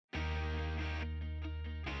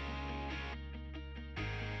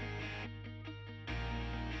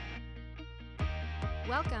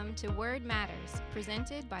Welcome to Word Matters,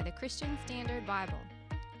 presented by the Christian Standard Bible.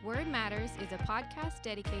 Word Matters is a podcast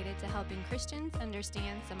dedicated to helping Christians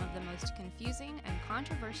understand some of the most confusing and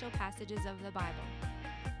controversial passages of the Bible.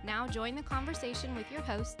 Now join the conversation with your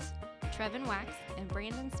hosts, Trevin Wax and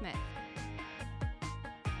Brandon Smith.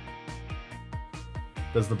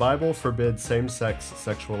 Does the Bible forbid same-sex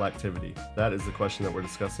sexual activity? That is the question that we're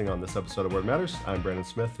discussing on this episode of Word Matters. I'm Brandon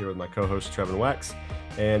Smith here with my co-host Trevin Wax.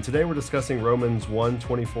 And today we're discussing Romans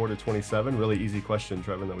 1:24-27. Really easy question,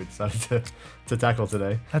 Trevin, that we decided to tackle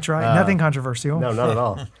today. That's right. Nothing controversial. No, not at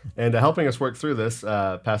all. And helping us work through this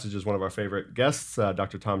passage is one of our favorite guests,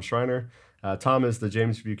 Dr. Tom Schreiner. Tom is the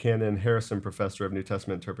James Buchanan Harrison Professor of New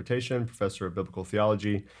Testament Interpretation, Professor of Biblical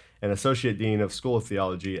Theology, and Associate Dean of School of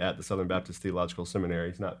Theology at the Southern Baptist Theological Seminary.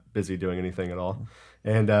 He's not busy doing anything at all.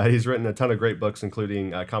 And he's written a ton of great books,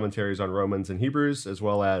 including commentaries on Romans and Hebrews, as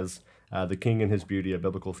well as The King and His Beauty, a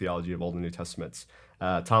Biblical Theology of Old and New Testaments.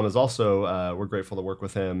 Tom is also, we're grateful to work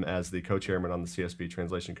with him as the co-chairman on the CSB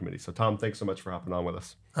Translation Committee. So Tom, thanks so much for hopping on with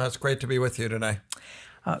us. It's great to be with you today.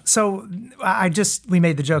 We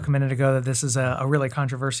made the joke a minute ago that this is a really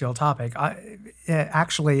controversial topic.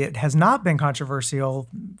 Actually, it has not been controversial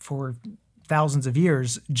for thousands of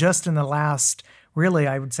years. Just in the last, really,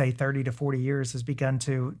 I would say 30 to 40 years has begun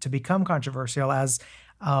to become controversial as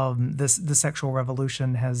the sexual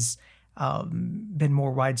revolution has been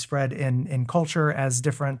more widespread in culture as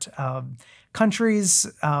different countries.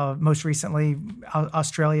 Most recently,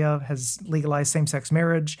 Australia has legalized same-sex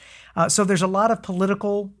marriage. So there's a lot of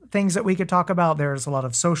political things that we could talk about. There's a lot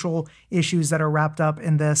of social issues that are wrapped up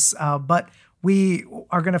in this. But we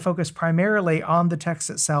are going to focus primarily on the text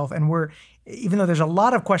itself. And even though there's a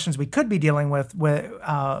lot of questions we could be dealing with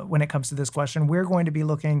when it comes to this question, we're going to be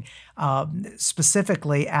looking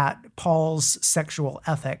specifically at Paul's sexual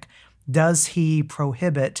ethic. Does he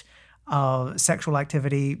prohibit sexual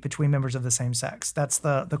activity between members of the same sex? That's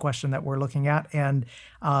the question that we're looking at. And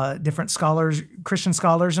different scholars, Christian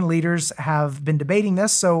scholars and leaders have been debating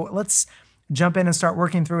this. So let's jump in and start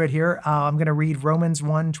working through it here. I'm going to read Romans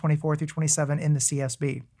 1:24-27 in the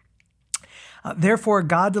CSB. Therefore,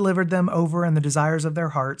 God delivered them over in the desires of their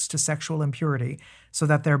hearts to sexual impurity, so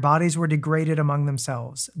that their bodies were degraded among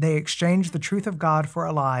themselves. They exchanged the truth of God for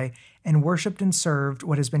a lie and worshipped and served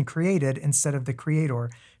what has been created instead of the Creator,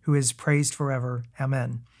 who is praised forever.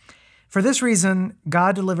 Amen. For this reason,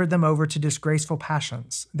 God delivered them over to disgraceful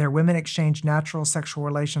passions. Their women exchanged natural sexual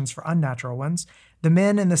relations for unnatural ones. The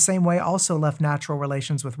men in the same way also left natural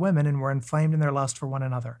relations with women and were inflamed in their lust for one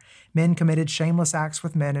another. Men committed shameless acts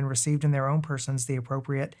with men and received in their own persons the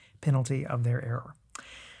appropriate penalty of their error.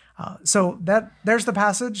 So there's the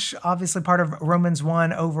passage, obviously part of Romans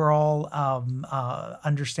 1 overall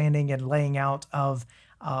understanding and laying out of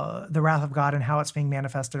the wrath of God and how it's being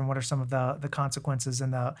manifested and what are some of the consequences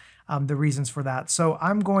and the reasons for that. So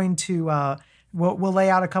I'm going to we'll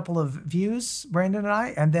lay out a couple of views, Brandon and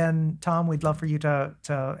I, and then Tom, we'd love for you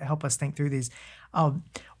to help us think through these.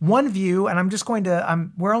 One view, and I'm just going to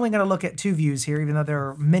we're only going to look at two views here, even though there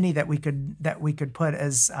are many that we could put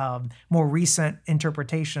as more recent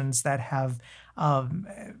interpretations that have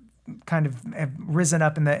kind of have risen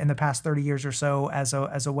up in the past 30 years or so as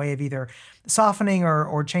a way of either softening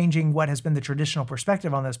or changing what has been the traditional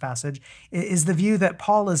perspective on this passage, is the view that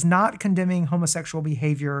Paul is not condemning homosexual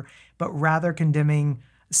behavior, but rather condemning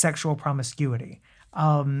sexual promiscuity.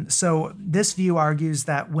 So this view argues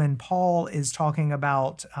that when Paul is talking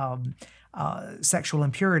about sexual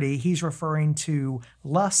impurity, he's referring to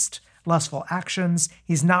lustful actions.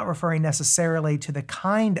 He's not referring necessarily to the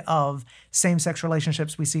kind of same-sex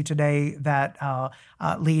relationships we see today that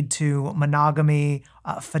lead to monogamy,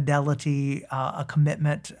 fidelity, a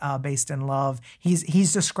commitment based in love.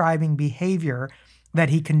 He's describing behavior that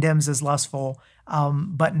he condemns as lustful,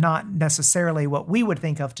 but not necessarily what we would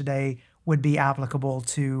think of today would be applicable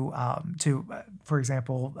to for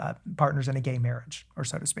example, partners in a gay marriage, or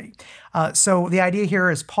so to speak. So the idea here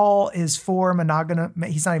is Paul is for monogamous.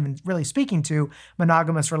 He's not even really speaking to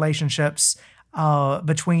monogamous relationships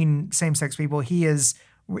between same-sex people. He is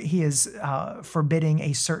forbidding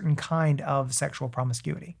a certain kind of sexual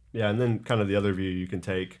promiscuity. Yeah, and then kind of the other view you can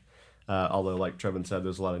take, although like Trevin said,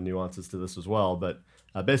 there's a lot of nuances to this as well, but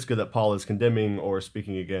basically that Paul is condemning or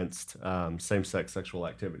speaking against same-sex sexual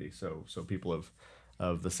activity. So people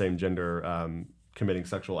of the same gender committing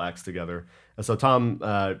sexual acts together. And so Tom,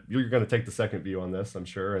 you're going to take the second view on this, I'm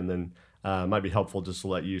sure, and then it might be helpful just to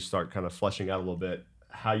let you start kind of fleshing out a little bit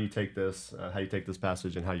how you take this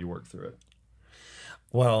passage and how you work through it.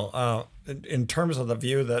 Well, in terms of the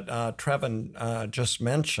view that Trevin just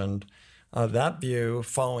mentioned, that view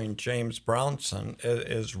following James Brownson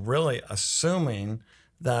is really assuming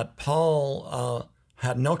that Paul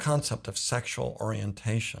had no concept of sexual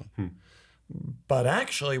orientation. But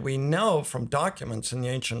actually, we know from documents in the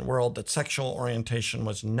ancient world that sexual orientation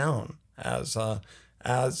was known as a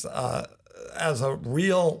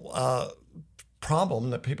real problem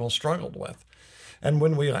that people struggled with. And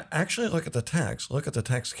when we actually look at the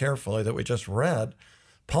text carefully that we just read,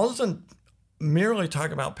 Paul doesn't merely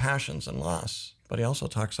talk about passions and lusts, but he also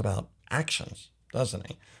talks about actions, doesn't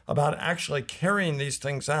he? About actually carrying these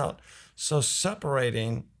things out. So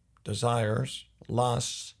separating desires,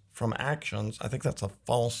 lusts from actions, I think that's a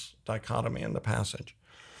false dichotomy in the passage.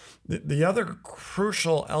 The other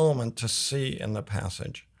crucial element to see in the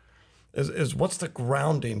passage is what's the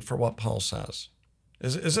grounding for what Paul says?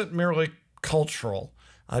 Is it merely cultural?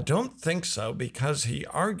 I don't think so, because he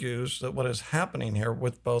argues that what is happening here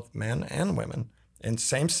with both men and women in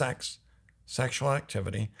same-sex sexual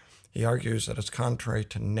activity, he argues that it's contrary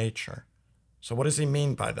to nature. So what does he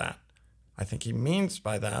mean by that? I think he means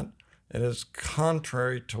by that it is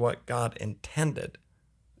contrary to what God intended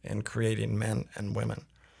in creating men and women.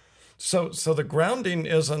 So the grounding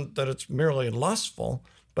isn't that it's merely lustful,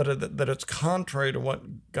 but that it's contrary to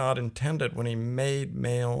what God intended when he made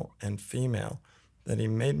male and female, that he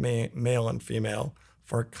made male and female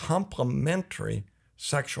for a complementary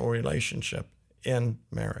sexual relationship in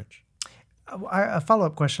marriage. A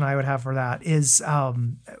follow-up question I would have for that is,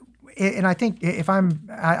 and I think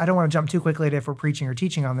I don't want to jump too quickly if we're preaching or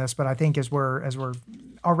teaching on this, but I think as we're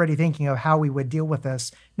already thinking of how we would deal with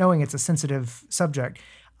this, knowing it's a sensitive subject,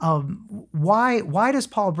 why does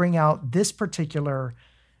Paul bring out this particular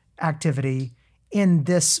activity in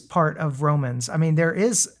this part of Romans? I mean, there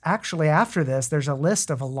is actually, after this, there's a list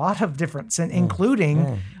of a lot of different sin,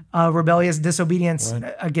 including rebellious disobedience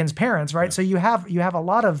against parents, right? So you have a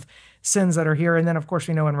lot of sins that are here. And then, of course,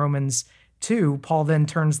 we know in Romans 2, Paul then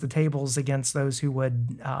turns the tables against those who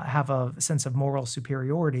would have a sense of moral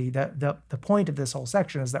superiority. The point of this whole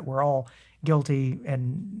section is that we're all guilty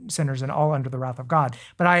and sinners and all under the wrath of God.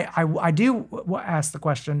 But I do ask the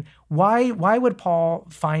question, why would Paul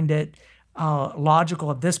find it logical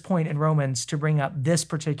at this point in Romans to bring up this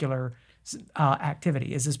particular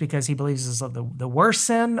activity? Is this because he believes this is the worst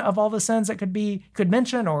sin of all the sins that could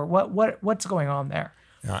mention, or what's going on there?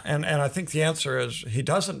 Yeah, and I think the answer is he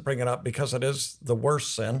doesn't bring it up because it is the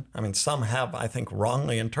worst sin. I mean, some have, I think,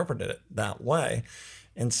 wrongly interpreted it that way.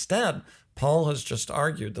 Instead, Paul has just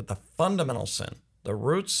argued that the fundamental sin, the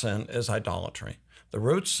root sin, is idolatry. The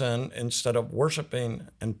root sin, instead of worshiping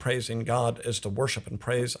and praising God, is to worship and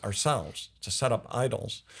praise ourselves, to set up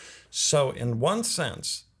idols. So in one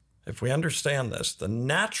sense, if we understand this, the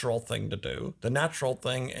natural thing to do, the natural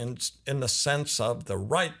thing in the sense of the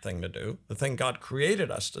right thing to do, the thing God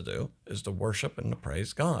created us to do, is to worship and to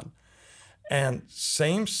praise God. And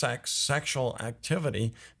same-sex sexual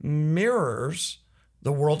activity mirrors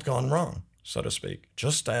the world gone wrong, so to speak.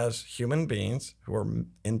 Just as human beings who are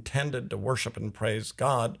intended to worship and praise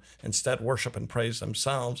God instead worship and praise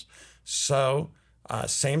themselves, so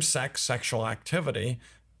same-sex sexual activity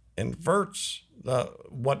inverts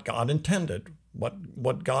what God intended,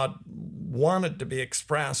 what God wanted to be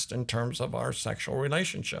expressed in terms of our sexual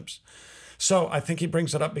relationships. So I think he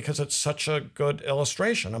brings it up because it's such a good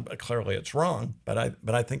illustration. Clearly it's wrong, but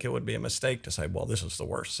I think it would be a mistake to say, well, this is the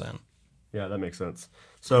worst sin. Yeah, that makes sense.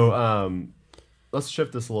 So let's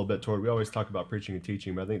shift this a little bit toward, we always talk about preaching and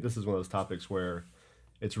teaching, but I think this is one of those topics where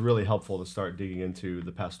it's really helpful to start digging into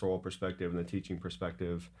the pastoral perspective and the teaching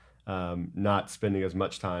perspective, not spending as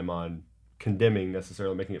much time on condemning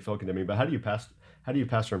necessarily, making it feel condemning, but how do you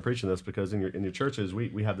pastor and preach in this? Because in your churches,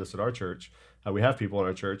 we have this at our church. We have people in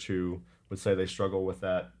our church who would say they struggle with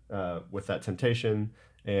that temptation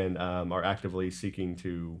and are actively seeking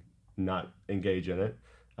to not engage in it.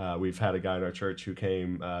 We've had a guy in our church who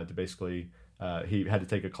came to basically he had to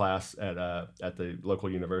take a class at the local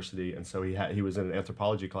university, and so he was in an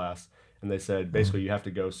anthropology class, and they said basically you have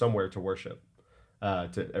to go somewhere to worship.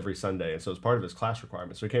 To every Sunday, and so it's part of his class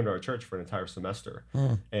requirement. So he came to our church for an entire semester,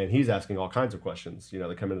 and he's asking all kinds of questions,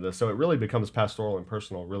 that come into this. So it really becomes pastoral and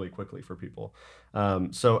personal really quickly for people.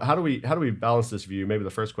 So how do we balance this view? Maybe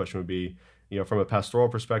the first question would be, from a pastoral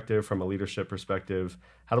perspective, from a leadership perspective,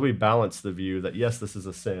 how do we balance the view that yes, this is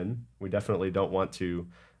a sin. We definitely don't want to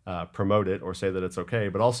promote it or say that it's okay,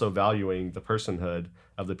 but also valuing the personhood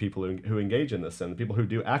of the people who engage in this sin, the people who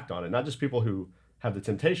do act on it, not just people who have the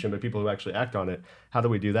temptation, but people who actually act on it. How do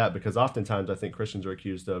we do that? Because oftentimes I think Christians are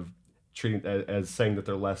accused of treating as saying that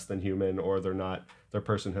they're less than human, or their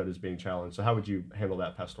personhood is being challenged. So how would you handle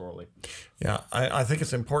that pastorally? Yeah, I think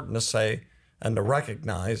it's important to say and to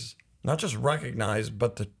recognize, not just recognize,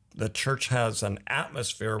 but the church has an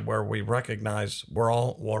atmosphere where we recognize we're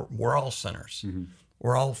all sinners. Mm-hmm.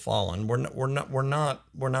 We're all fallen. We're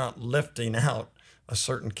not lifting out a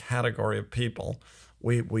certain category of people.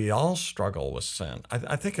 We all struggle with sin.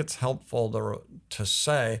 I think it's helpful to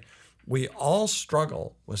say we all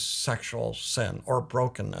struggle with sexual sin or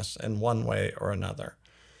brokenness in one way or another.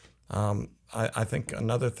 I think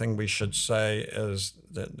another thing we should say is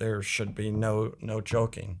that there should be no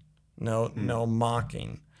joking, no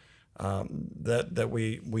mocking. That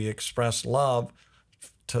we express love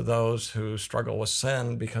to those who struggle with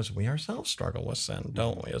sin because we ourselves struggle with sin,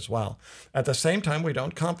 don't we, as well? At the same time, we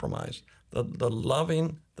don't compromise. The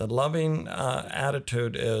loving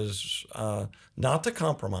attitude is not to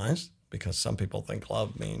compromise, because some people think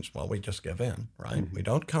love means, well, we just give in, right? Mm-hmm. We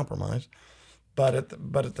don't compromise. But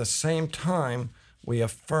at the same time, we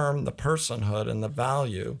affirm the personhood and the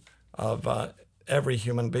value of every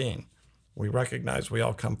human being. We recognize we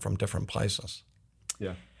all come from different places.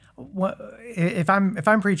 Yeah. If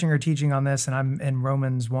I'm preaching or teaching on this, and I'm in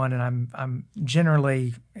Romans 1, and I'm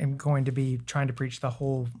generally am going to be trying to preach the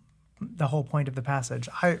whole point of the passage,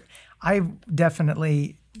 I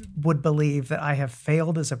definitely would believe that I have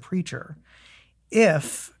failed as a preacher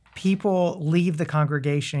if people leave the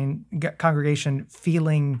congregation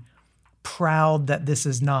feeling proud that this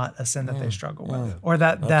is not a sin that they struggle with, or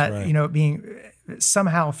that right. Being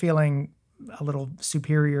somehow feeling a little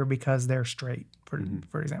superior because they're straight,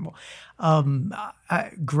 for example.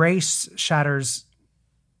 Grace shatters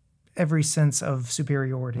every sense of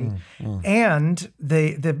superiority, and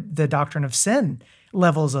the doctrine of sin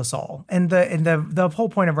levels us all. And the whole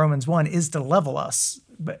point of Romans 1 is to level us.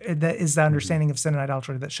 But that is the understanding of sin and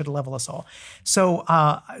idolatry that should level us all. So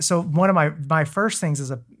one of my first things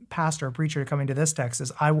as a pastor, a preacher coming to this text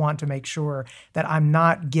is I want to make sure that I'm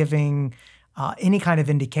not giving any kind of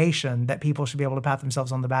indication that people should be able to pat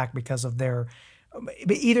themselves on the back because of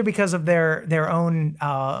either because of their own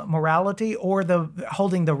morality or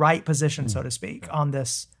holding the right position, so to speak, on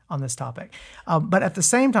this topic. But at the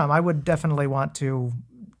same time, I would definitely want to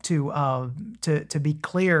be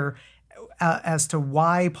clear as to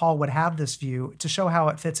why Paul would have this view, to show how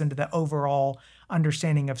it fits into the overall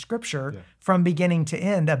understanding of Scripture from beginning to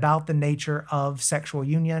end about the nature of sexual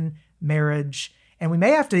union, marriage. And we may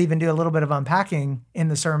have to even do a little bit of unpacking in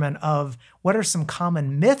the sermon of what are some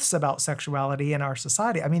common myths about sexuality in our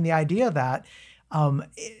society. I mean, the idea that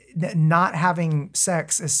not having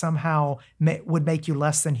sex is somehow would make you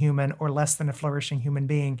less than human or less than a flourishing human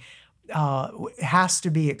being has to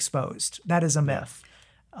be exposed. That is a myth.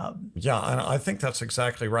 And I think that's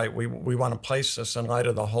exactly right. We want to place this in light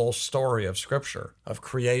of the whole story of Scripture, of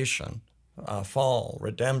creation, fall,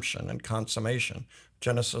 redemption, and consummation.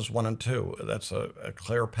 Genesis 1 and 2, that's a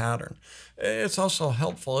clear pattern. It's also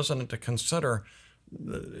helpful, isn't it, to consider,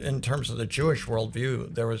 in terms of the Jewish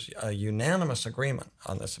worldview, there was a unanimous agreement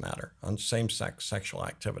on this matter, on same-sex sexual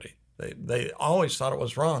activity. They always thought it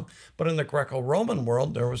was wrong. But in the Greco-Roman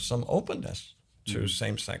world, there was some openness to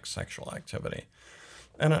same-sex sexual activity.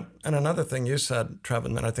 And another thing you said,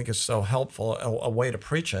 Trevin, that I think is so helpful, a way to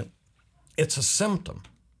preach it, it's a symptom,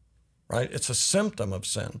 right? It's a symptom of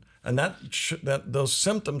sin. And that those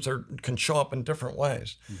symptoms can show up in different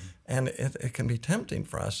ways. Mm-hmm. And it can be tempting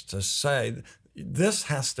for us to say, this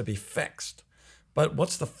has to be fixed. But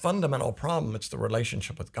what's the fundamental problem? It's the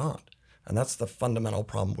relationship with God. And that's the fundamental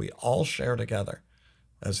problem we all share together.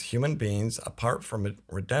 As human beings, apart from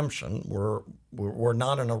redemption, we're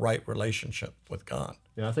not in a right relationship with God.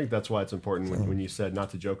 Yeah, I think that's why it's important when you said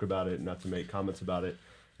not to joke about it, not to make comments about it.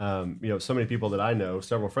 So many people that I know,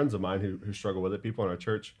 several friends of mine who struggle with it, people in our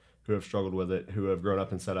church who have struggled with it, who have grown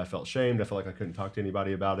up and said, I felt shamed, I felt like I couldn't talk to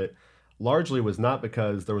anybody about it, largely was not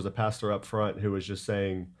because there was a pastor up front who was just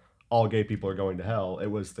saying all gay people are going to hell. It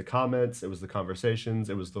was the comments, it was the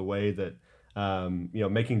conversations, it was the way that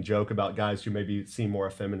making joke about guys who maybe seem more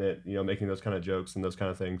effeminate, making those kind of jokes and those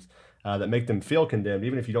kind of things that make them feel condemned,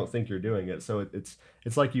 even if you don't think you're doing it. So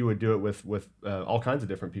it's like you would do it with all kinds of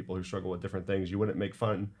different people who struggle with different things. You wouldn't make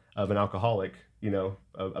fun of an alcoholic,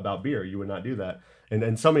 about beer. You would not do that. And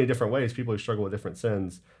in so many different ways, people who struggle with different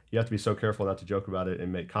sins, you have to be so careful not to joke about it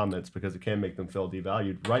and make comments because it can make them feel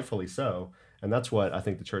devalued, rightfully so. And that's what I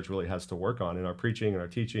think the church really has to work on in our preaching and our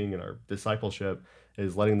teaching and our discipleship,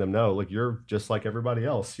 is letting them know, look, you're just like everybody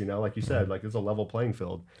else, like you said, like it's a level playing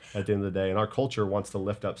field at the end of the day. And our culture wants to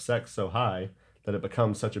lift up sex so high that it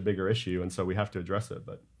becomes such a bigger issue. And so we have to address it.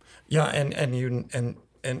 But yeah,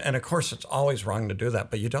 and of course it's always wrong to do that,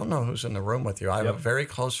 but you don't know who's in the room with you. I have a very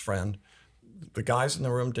close friend. The guys in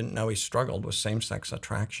the room didn't know he struggled with same-sex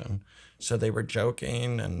attraction. So they were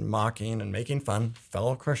joking and mocking and making fun,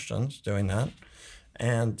 fellow Christians doing that.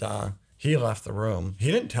 And he left the room.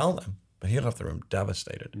 He didn't tell them, but he left the room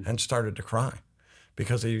devastated and started to cry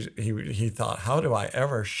because he thought, how do I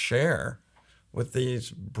ever share with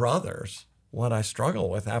these brothers what I struggle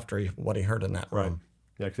with after what he heard in that room? Right.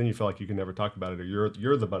 Yeah, because then you feel like you can never talk about it, or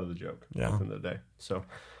you're the butt of the joke at the end of the day. So,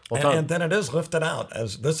 well, Tom, and then it is lifted out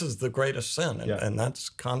as this is the greatest sin, and that's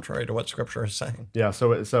contrary to what Scripture is saying. Yeah,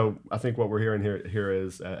 so I think what we're hearing here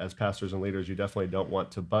is, as pastors and leaders, you definitely don't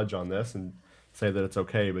want to budge on this and say that it's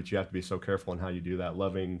okay, but you have to be so careful in how you do that.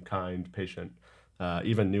 Loving, kind, patient,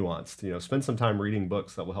 even nuanced. Spend some time reading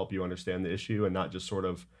books that will help you understand the issue and not just sort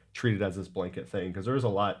of treat it as this blanket thing, because there's a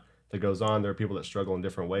lot that goes on. There are people that struggle in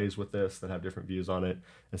different ways with this, that have different views on it.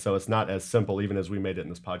 And so it's not as simple, even as we made it in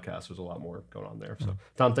this podcast. There's a lot more going on there. So,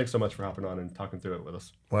 Tom, thanks so much for hopping on and talking through it with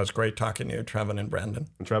us. Well, it's great talking to you, Trevin and Brandon.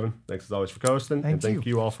 And Trevin, thanks as always for co-hosting. And thank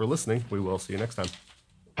you all for listening. We will see you next time.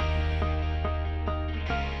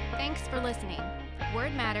 Thanks for listening.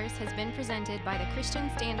 Word Matters has been presented by the Christian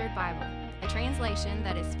Standard Bible, a translation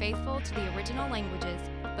that is faithful to the original languages,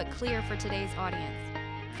 but clear for today's audience.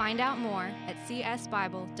 Find out more at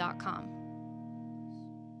csbible.com.